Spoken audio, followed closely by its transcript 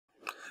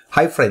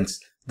Hi friends,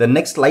 the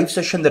next live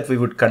session that we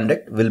would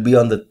conduct will be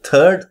on the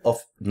 3rd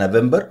of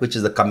November, which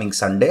is the coming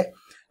Sunday.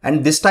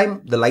 And this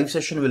time the live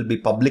session will be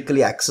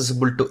publicly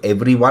accessible to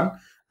everyone,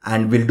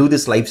 and we'll do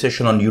this live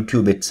session on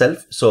YouTube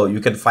itself. So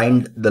you can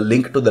find the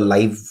link to the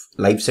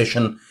live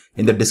session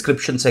in the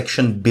description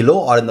section below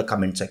or in the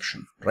comment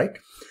section, right?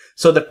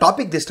 So the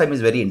topic this time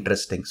is very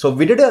interesting. So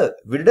we did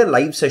a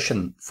live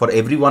session for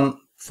everyone,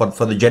 for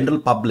the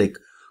general public,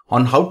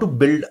 on how to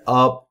build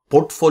a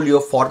portfolio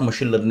for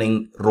machine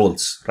learning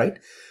roles, right?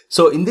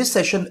 So in this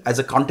session, as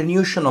a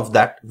continuation of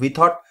that, we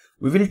thought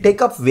we will take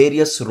up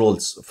various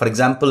roles. For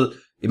example,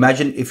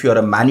 imagine if you are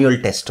a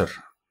manual tester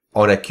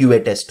or a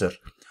QA tester,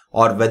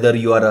 or whether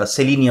you are a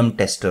Selenium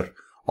tester,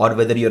 or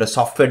whether you're a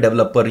software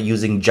developer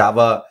using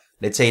Java,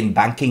 let's say in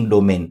banking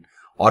domain,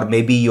 or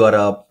maybe you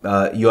are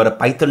a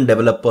Python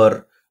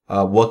developer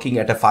working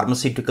at a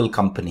pharmaceutical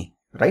company,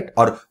 right?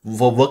 Or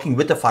working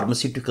with a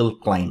pharmaceutical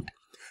client.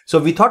 So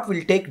we thought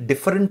we'll take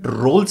different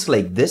roles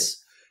like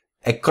this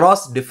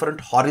across different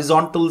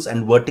horizontals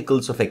and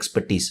verticals of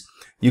expertise.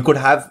 You could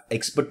have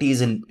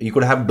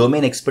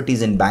domain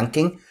expertise in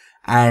banking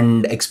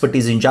and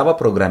expertise in Java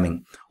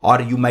programming,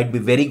 or you might be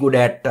very good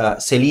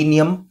at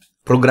Selenium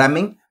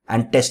programming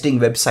and testing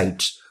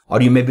websites,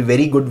 or you may be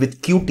very good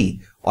with Qt,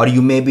 or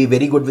you may be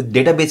very good with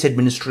database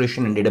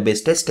administration and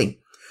database testing.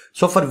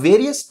 So for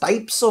various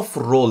types of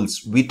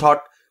roles, we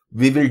thought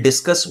we will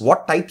discuss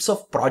what types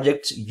of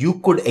projects you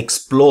could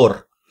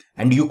explore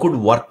and you could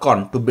work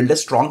on to build a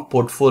strong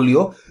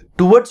portfolio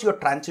towards your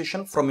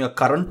transition from your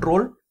current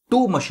role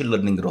to machine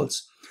learning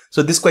roles.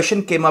 So this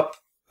question came up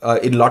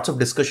in lots of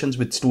discussions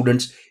with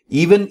students,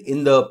 even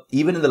in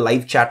the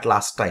live chat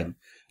last time,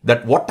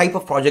 that what type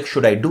of project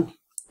should I do?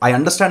 I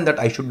understand that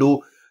I should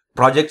do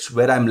projects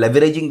where I'm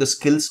leveraging the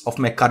skills of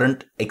my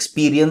current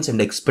experience and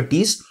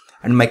expertise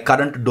and my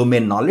current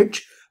domain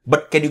knowledge.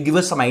 But can you give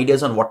us some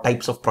ideas on what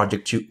types of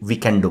projects we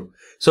can do?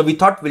 So we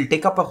thought we'll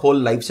take up a whole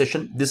live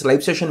session. This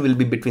live session will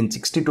be between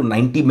 60 to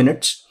 90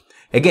 minutes.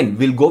 Again,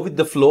 we'll go with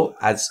the flow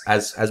as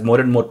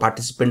more and more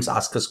participants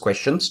ask us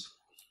questions.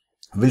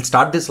 We'll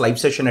start this live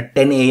session at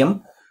 10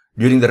 a.m.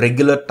 during the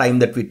regular time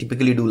that we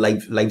typically do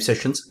live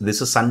sessions.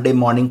 This is Sunday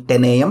morning,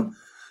 10 a.m.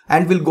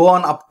 And we'll go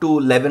on up to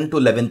 11 to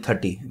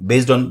 11:30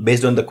 based on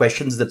the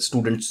questions that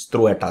students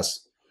throw at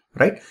us,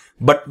 right?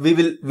 But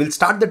we'll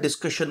start the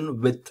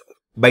discussion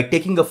by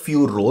taking a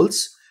few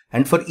roles,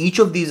 and for each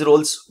of these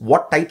roles,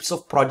 what types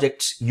of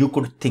projects you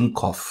could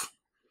think of,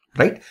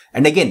 right?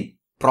 And again,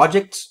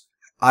 projects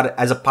are,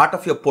 as a part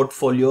of your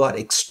portfolio, are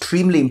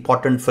extremely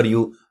important for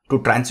you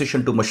to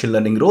transition to machine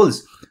learning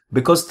roles,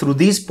 because through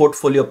these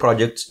portfolio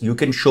projects, you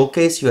can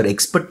showcase your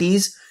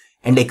expertise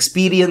and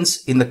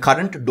experience in the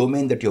current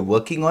domain that you're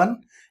working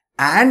on,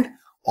 and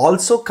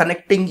also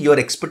connecting your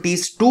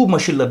expertise to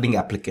machine learning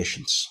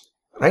applications,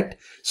 right?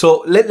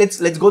 So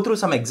let's go through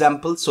some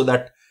examples so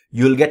that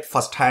you'll get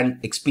first-hand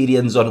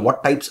experience on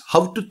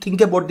how to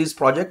think about these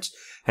projects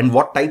and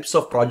what types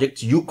of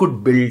projects you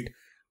could build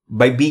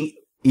by being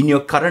in your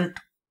current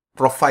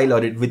profile, or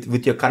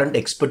with your current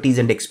expertise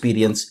and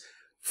experience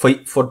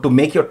to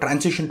make your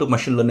transition to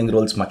machine learning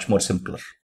roles much more simpler.